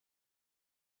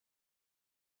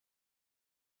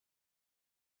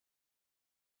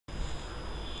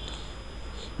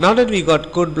Now that we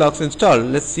got Codeblocks installed,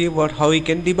 let's see how we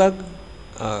can debug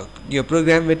your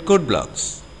program with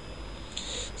Codeblocks.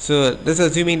 So this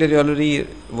is assuming that you already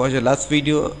watched the last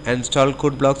video and installed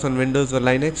Codeblocks on Windows or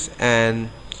Linux, and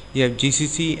you have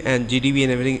GCC and GDB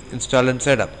and everything installed and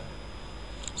set up.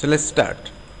 So let's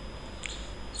start.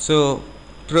 So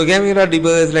programming without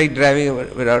debugger is like driving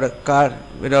without a car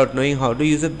without knowing how to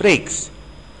use the brakes.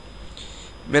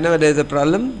 Whenever there is a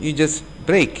problem, you just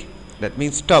brake. That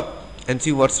means stop and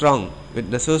see what's wrong with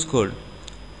the source code.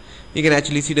 You can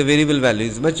actually see the variable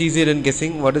values. Much easier than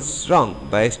guessing what is wrong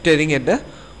by staring at the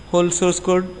whole source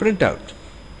code printout.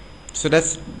 So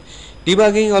that's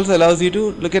debugging. Also allows you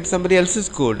to look at somebody else's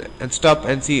code and stop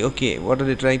and see, okay, what are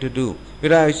they trying to do,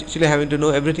 without actually having to know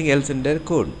everything else in their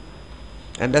code.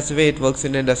 And that's the way it works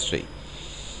in the industry.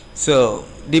 So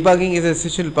debugging is an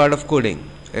essential part of coding,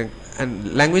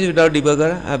 and languages without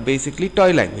debugger are basically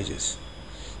toy languages.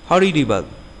 How do you debug?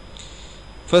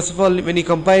 First of all, when you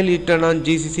compile, you turn on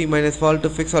GCC -fall to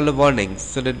fix all the warnings,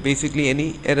 so that basically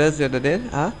any errors that are there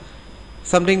are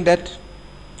something that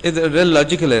is a real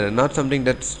logical error, not something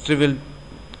that's trivial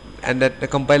and that the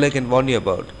compiler can warn you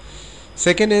about.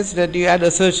 Second is that you add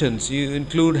assertions. You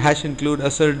include #include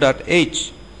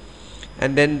assert.h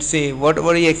and then say what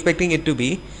are you expecting it to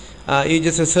be. You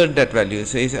just assert that value.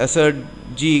 So it's assert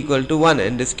g equal to 1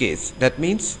 in this case. That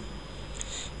means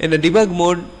in the debug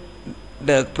mode,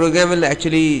 the program will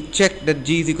actually check that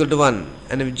g is equal to 1,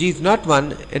 and if g is not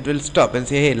 1, it will stop and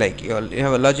say, hey, like you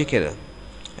have a logic error.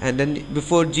 And then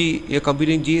before g, you're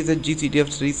computing g is a GCD of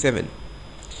 37.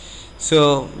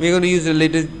 So we're going to use the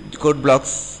latest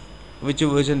Codeblocks, which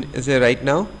version is there right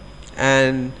now,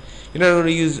 and you're not going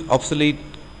to use obsolete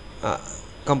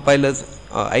compilers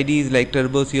or IDEs like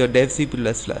Turbo C or Dev C++,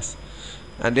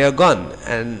 and they are gone,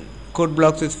 and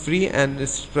Codeblocks is free and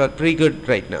it's pretty good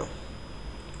right now.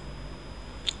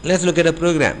 Let's look at a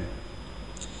program.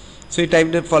 So you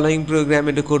type the following program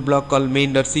into Codeblock called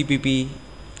main.cpp,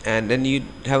 and then you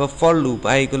have a for loop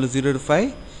I equal to 0 to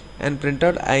 5 and print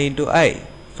out I into I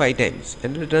 5 times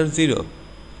and return 0.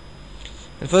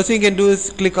 And first thing you can do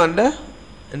is click on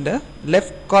in the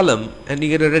left column and you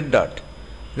get a red dot.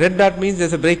 Red dot means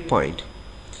there's a breakpoint,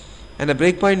 and a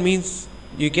breakpoint means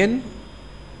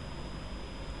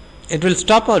it will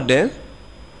stop out there,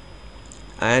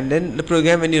 and then the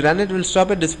program, when you run it, will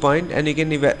stop at this point, and you can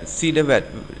see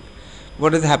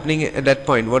what is happening at that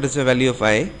point, what is the value of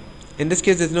I. In this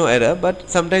case there's no error, but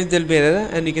sometimes there will be error,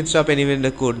 and you can stop anywhere in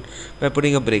the code by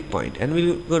putting a breakpoint, and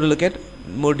we'll go to look at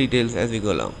more details as we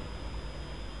go along.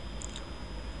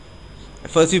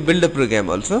 First you build the program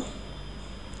also,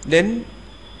 then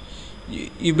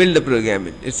you build the program.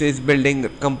 It says building,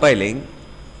 compiling,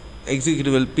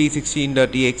 executable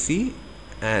p16.exe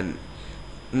and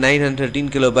 913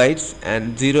 kilobytes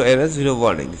and 0 errors, 0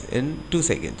 warnings in 2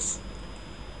 seconds.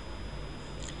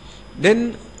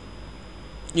 Then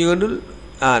you're going to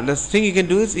the thing you can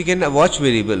do is you can watch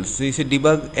variables. So you say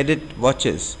debug edit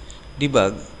watches,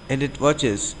 debug edit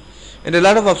watches, and a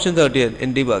lot of options out here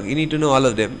in debug. You need to know all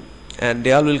of them, and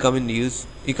they all will come in use.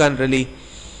 You can't really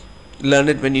learn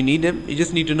it when you need them, you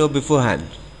just need to know beforehand.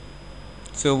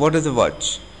 So what is a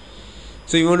watch?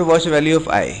 So you want to watch a value of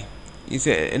I. You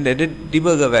say in edit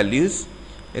debugger values,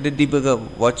 edit debugger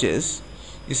watches,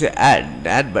 you say add, the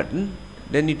add button,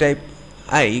 then you type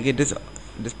I, you get this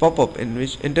pop-up in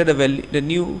which enter the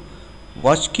new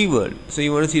watch keyword. So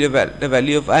you want to see the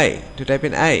value of I, to type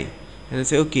in I and you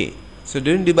say okay. So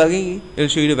during debugging it will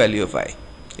show you the value of I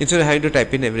instead of having to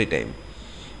type in every time.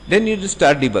 Then you just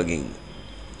start debugging.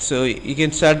 So you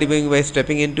can start debugging by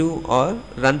stepping into or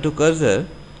run to cursor,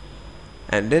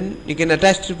 and then you can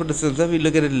attach to the cursor. We'll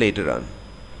look at it later on.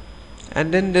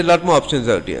 And then there are a lot more options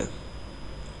out here.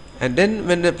 And then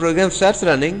when the program starts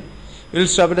running, we will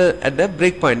stop at the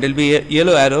breakpoint. There will be a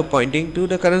yellow arrow pointing to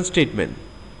the current statement.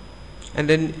 And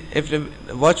then if the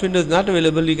watch window is not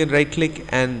available, you can right click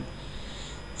and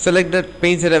select the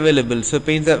panes that are available. So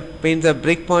panes are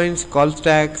breakpoints, call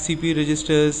stack, CPU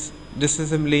registers,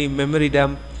 disassembly, memory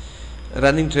dump,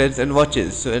 running threads, and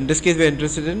watches. So in this case we are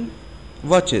interested in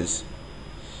watches.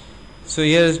 So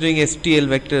here is doing STL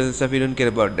vectors and stuff. We don't care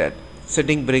about that.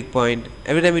 Setting breakpoint.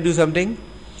 Every time you do something,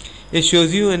 it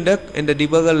shows you in the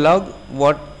debugger log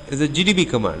what is the GDB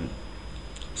command.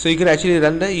 So you can actually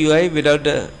run the UI without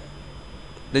the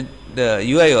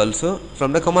UI also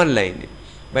from the command line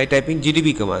by typing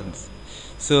GDB commands.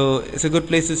 So it's a good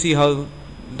place to see how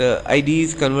the IDE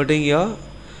is converting your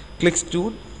clicks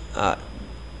to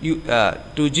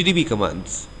GDB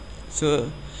commands.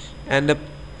 So and the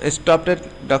stopped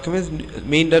at documents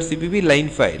main.cpp line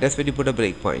 5. That's where you put a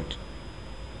breakpoint.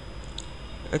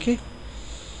 Okay.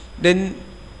 Then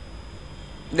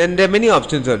then there are many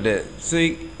options out there. So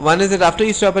one is that after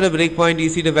you stop at a breakpoint, you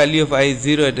see the value of I is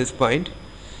 0 at this point.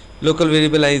 Local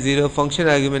variable I is 0. Function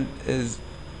argument is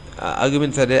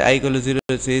arguments are there. I equal to 0.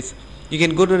 It says you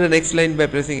can go to the next line by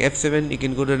pressing F7. You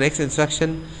can go to the next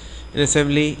instruction in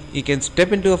assembly. You can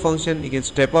step into a function. You can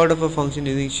step out of a function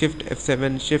using Shift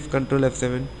F7, Shift Control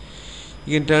F7.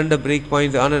 You can turn the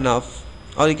breakpoints on and off,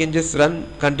 or you can just run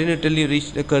continue till you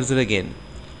reach the cursor again.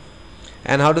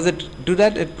 And how does it do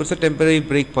that? It puts a temporary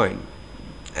breakpoint,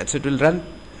 and so it will run,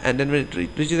 and then when it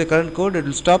reaches the current code, it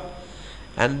will stop,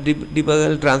 and debugger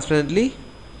will transparently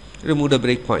remove the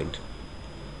breakpoint.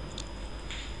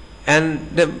 And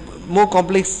the more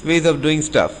complex ways of doing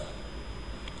stuff,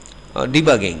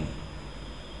 debugging,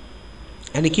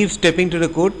 and you keep stepping to the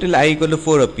code till I equal to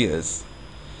 4 appears.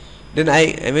 Then I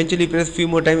eventually press few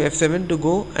more times F7 to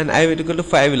go, and I equal to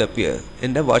 5 will appear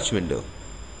in the watch window.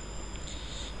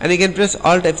 And you can press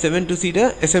Alt F7 to see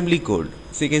the assembly code.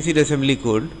 So you can see the assembly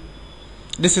code,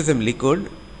 disassembly code,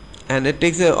 and it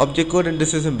takes the object code and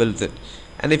disassembles it.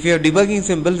 And if you have debugging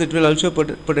symbols, it will also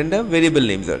put in the variable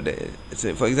names out there.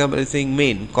 So for example, it's saying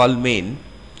main, call main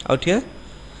out here,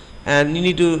 and you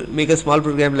need to make a small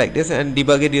program like this and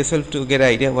debug it yourself to get an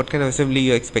idea what kind of assembly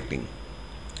you are expecting.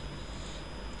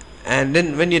 And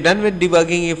then when you're done with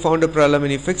debugging, you found a problem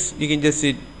and you fix, you can just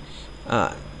say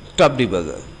stop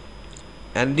debugger.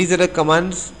 And these are the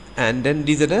commands, and then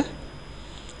these are the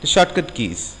shortcut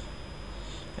keys.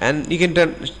 And you can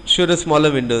show the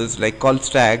smaller windows like call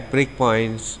stack,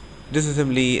 breakpoints,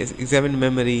 disassembly, examine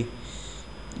memory,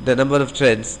 the number of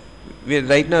threads. We are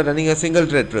right now running a single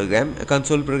thread program. A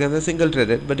console program is single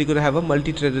threaded, but you could have a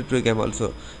multi-threaded program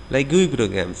also, like GUI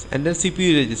programs. And then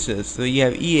CPU registers. So you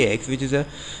have EAX, which is a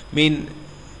main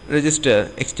register,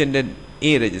 extended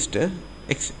A register,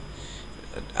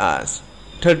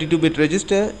 32-bit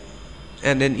register,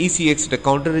 and then ECX the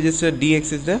counter register,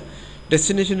 DX is the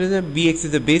destination register, BX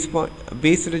is the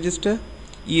base register,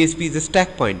 ESP is the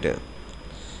stack pointer.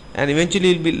 And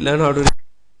eventually you'll learn how to.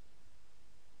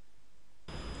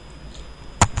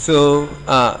 So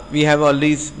we have all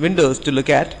these windows to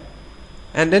look at,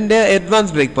 and then there are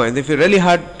advanced breakpoints. If it's really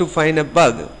hard to find a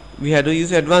bug, we have to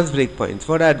use advanced breakpoints.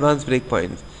 What are advanced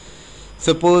breakpoints?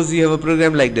 Suppose you have a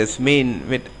program like this, main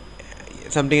with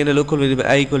something in a local variable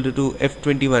I equal to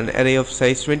F21, array of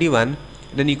size 21.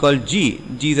 Then you call G.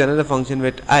 G is another function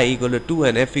with I equal to 2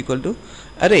 and F equal to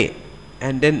array.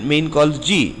 And then main calls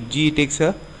G. G takes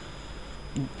a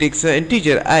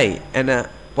integer I and a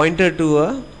pointer to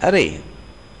a array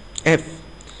F.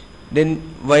 Then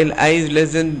while I is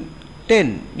less than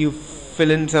 10, you fill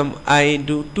in some I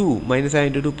into 2 minus I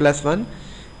into 2 plus 1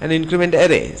 and increment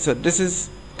array. So this is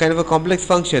kind of a complex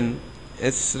function.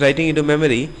 It's writing into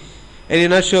memory, and you're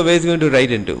not sure where it's going to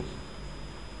write into.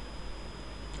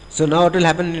 So now what will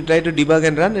happen when you try to debug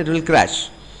and run? It will crash,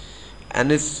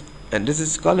 and this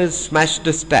is called as smash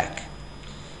the stack.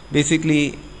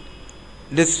 Basically,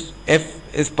 this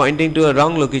F is pointing to a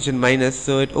wrong location minus,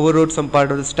 so it overwrote some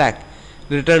part of the stack,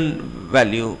 return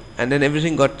value, and then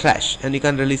everything got trashed, and you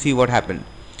can't really see what happened.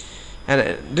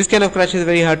 And this kind of crash is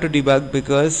very hard to debug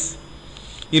because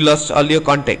you lost all your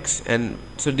context, and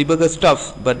so debugger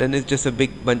stops, but then it's just a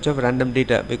big bunch of random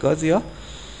data because your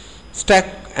stack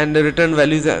and the return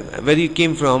values are where you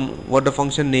came from, what the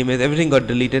function name is, everything got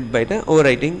deleted by the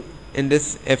overwriting in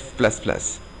this F++.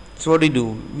 So what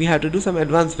do? We have to do some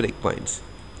advanced breakpoints.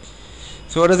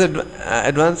 So what is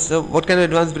advanced? So what kind of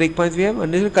advanced breakpoints we have?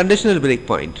 And this is a conditional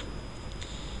breakpoint.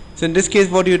 So in this case,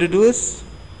 what you have to do is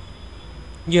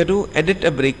you have to edit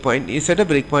a breakpoint. You set a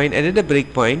breakpoint, edit a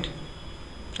breakpoint,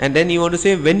 and then you want to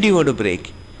say when do you want to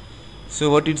break. So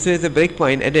what you say is a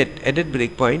breakpoint, edit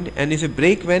breakpoint, and you say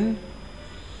break when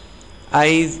I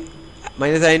is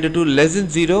minus I into 2 less than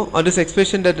 0, or this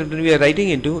expression that we are writing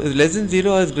into is less than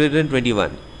 0 or is greater than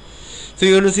 21. So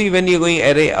you want to see when you are going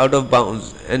array out of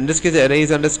bounds. In this case, the array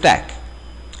is on the stack.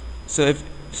 So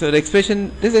the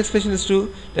expression, this expression is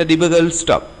true, the debugger will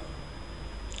stop.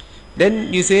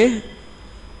 Then you say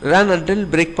run until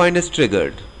breakpoint is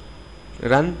triggered.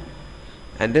 Run.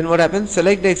 And then what happens?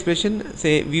 Select the expression,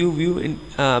 say view in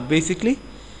basically,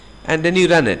 and then you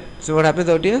run it. So what happens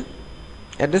out here?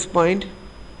 At this point,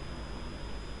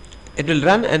 it will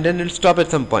run and then it will stop at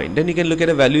some point. Then you can look at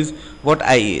the values what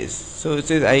I is. So it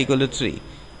says I equal to 3.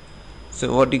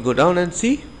 So what you go down and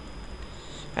see,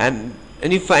 and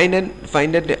you find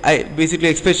that the I basically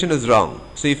expression is wrong.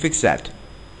 So you fix that.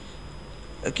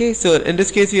 Okay. So in this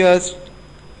case, you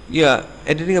are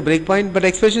editing a breakpoint, but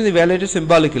expression is evaluated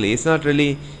symbolically. It's not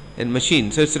really in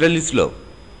machine, so it's really slow.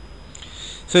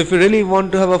 So if you really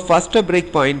want to have a faster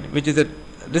breakpoint, which is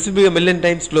this will be a million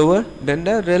times slower than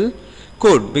the real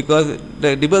code, because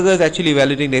the debugger is actually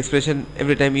evaluating the expression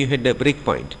every time you hit the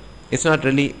breakpoint. It's not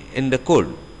really in the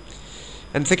code.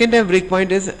 And second type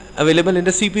breakpoint is available in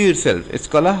the CPU itself. It's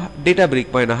called a data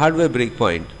breakpoint, a hardware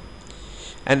breakpoint.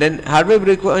 And then hardware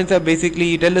breakpoints are basically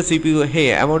you tell the CPU,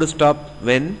 hey, I want to stop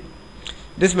when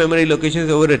this memory location is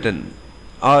overwritten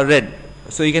or read.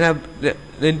 So you can have the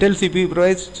Intel CPU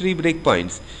provides 3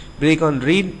 breakpoints: break on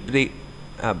read,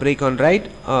 break on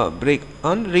write, or break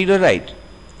on read or write.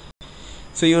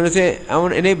 So you want to say, I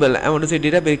want to enable, I want to say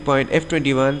data breakpoint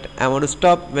F21, I want to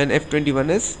stop when F21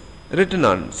 is written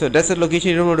on. So that's the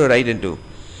location you don't want to write into.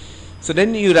 So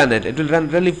then you run it. It will run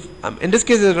really, in this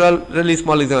case it's a really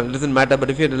small example, it doesn't matter, but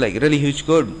if you had like really huge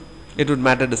code, it would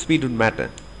matter, the speed would matter.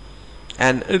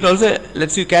 And it also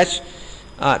lets you catch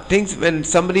things when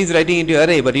somebody is writing into your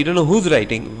array, but you don't know who's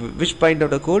writing, which point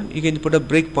of the code. You can put a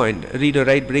breakpoint, read or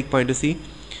write breakpoint, to see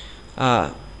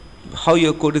how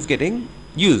your code is getting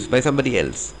used by somebody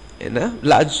else in a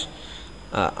large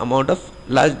amount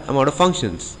of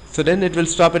functions. So then it will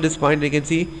stop at this point. You can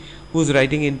see who's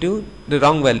writing into the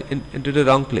wrong value, into the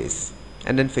wrong place,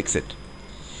 and then fix it.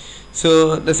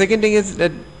 So the second thing is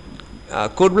that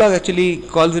Codeblock actually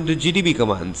calls into GDB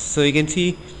commands. So you can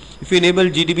see, if you enable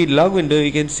GDB log window,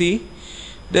 you can see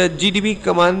the GDB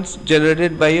commands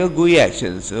generated by your GUI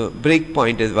actions. So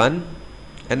breakpoint is one,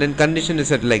 and then condition is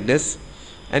set like this,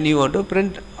 and you want to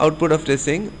print output of this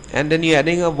thing, and then you're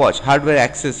adding a watch, hardware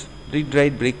access read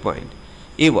write breakpoint,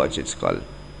 a watch it's called.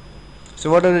 So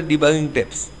what are the debugging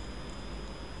tips?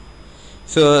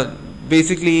 So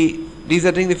basically these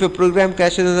are things. If your program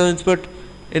caches an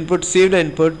input, save the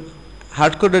input,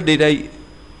 hardcode the data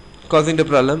causing the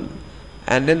problem,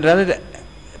 and then run it,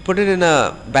 put it in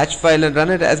a batch file and run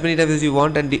it as many times as you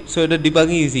want, and so the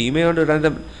debugging is easy. You may want to run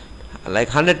them like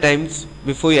 100 times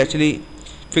before you actually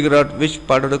figure out which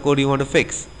part of the code you want to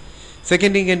fix.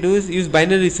 Second thing you can do is use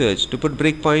binary search to put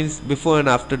breakpoints before and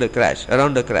after the crash,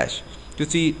 around the crash, to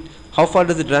see how far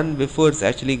does it run before it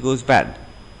actually goes bad.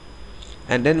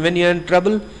 And then when you're in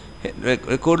trouble,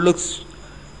 the code looks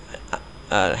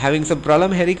having some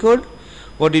problem, hairy code,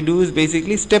 what you do is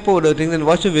basically step over the things and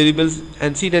watch the variables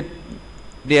and see that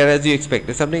they are as you expect.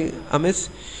 If something amiss,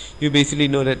 you basically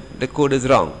know that the code is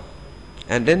wrong,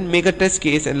 and then make a test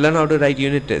case and learn how to write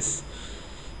unit tests.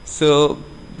 So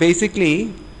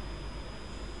basically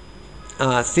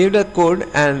save the code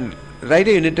and write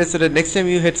a unit test, so that next time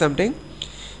you hit something,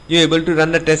 you're able to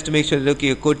run the test to make sure that okay,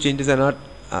 your code changes are not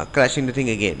crashing the thing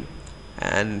again.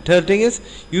 And third thing is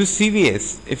use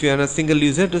CVS if you're on a single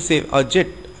user to save, or JIT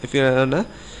if you're on a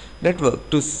network,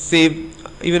 to save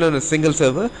even on a single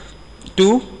server,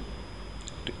 to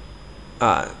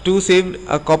save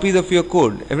copies of your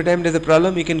code. Every time there's a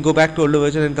problem, you can go back to older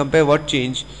version and compare what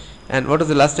changed and what was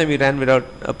the last time you ran without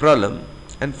a problem,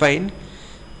 and find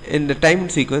in the time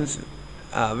sequence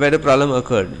where the problem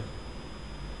occurred.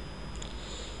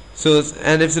 So,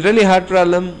 and if it's a really hard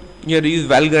problem, you have to use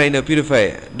Valgrind or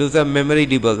Purify. Those are memory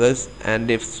debuggers,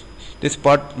 and if they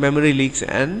spot memory leaks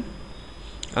and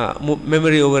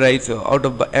memory overrides, or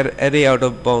array out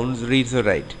of bounds reads or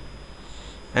write.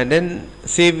 And then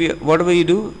save whatever you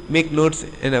do, make notes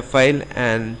in a file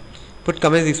and put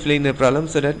comments explaining the problem,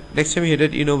 so that next time you hit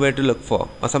it, you know where to look for,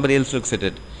 or somebody else looks at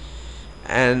it.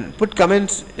 And put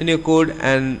comments in your code,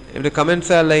 and if the comments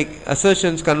are like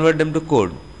assertions, convert them to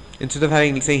code. Instead of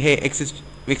saying hey, x is,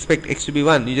 we expect x to be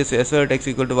 1, you just say assert x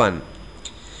equal to 1.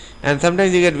 And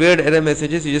sometimes you get weird error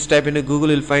messages. You just type into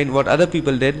Google, you'll find what other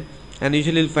people did, and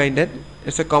usually you'll find that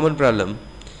it's a common problem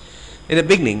in the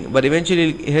beginning, but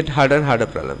eventually you'll hit harder and harder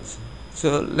problems.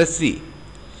 So let's see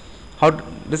how.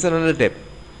 This is another tip.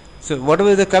 So whatever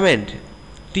is the comment,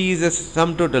 t is a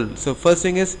sum total. So first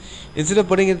thing is, instead of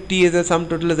putting it t as a sum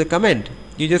total as a comment,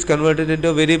 you just convert it into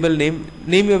a variable name.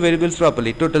 Name your variables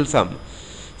properly, total sum,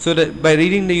 so that by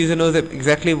reading the user knows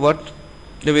exactly what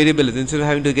the variable is, instead of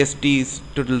having to guess t is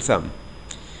total sum.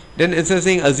 Then instead of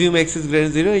saying assume x is greater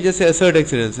than 0, you just say assert x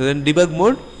is greater than 0. So then debug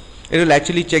mode, it will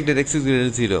actually check that x is greater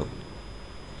than 0.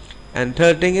 And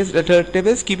third thing is, the third tip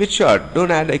is keep it short.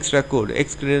 Don't add extra code.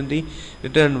 X greater than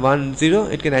return 1 0.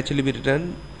 It can actually be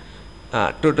returned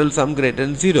total sum greater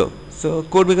than 0. So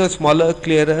code becomes smaller,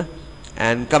 clearer,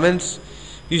 and comments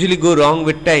usually go wrong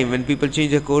with time when people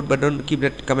change the code, but don't keep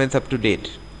that comments up to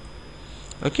date.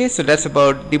 Okay, so that's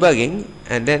about debugging,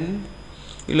 and then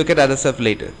you look at other stuff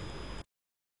later.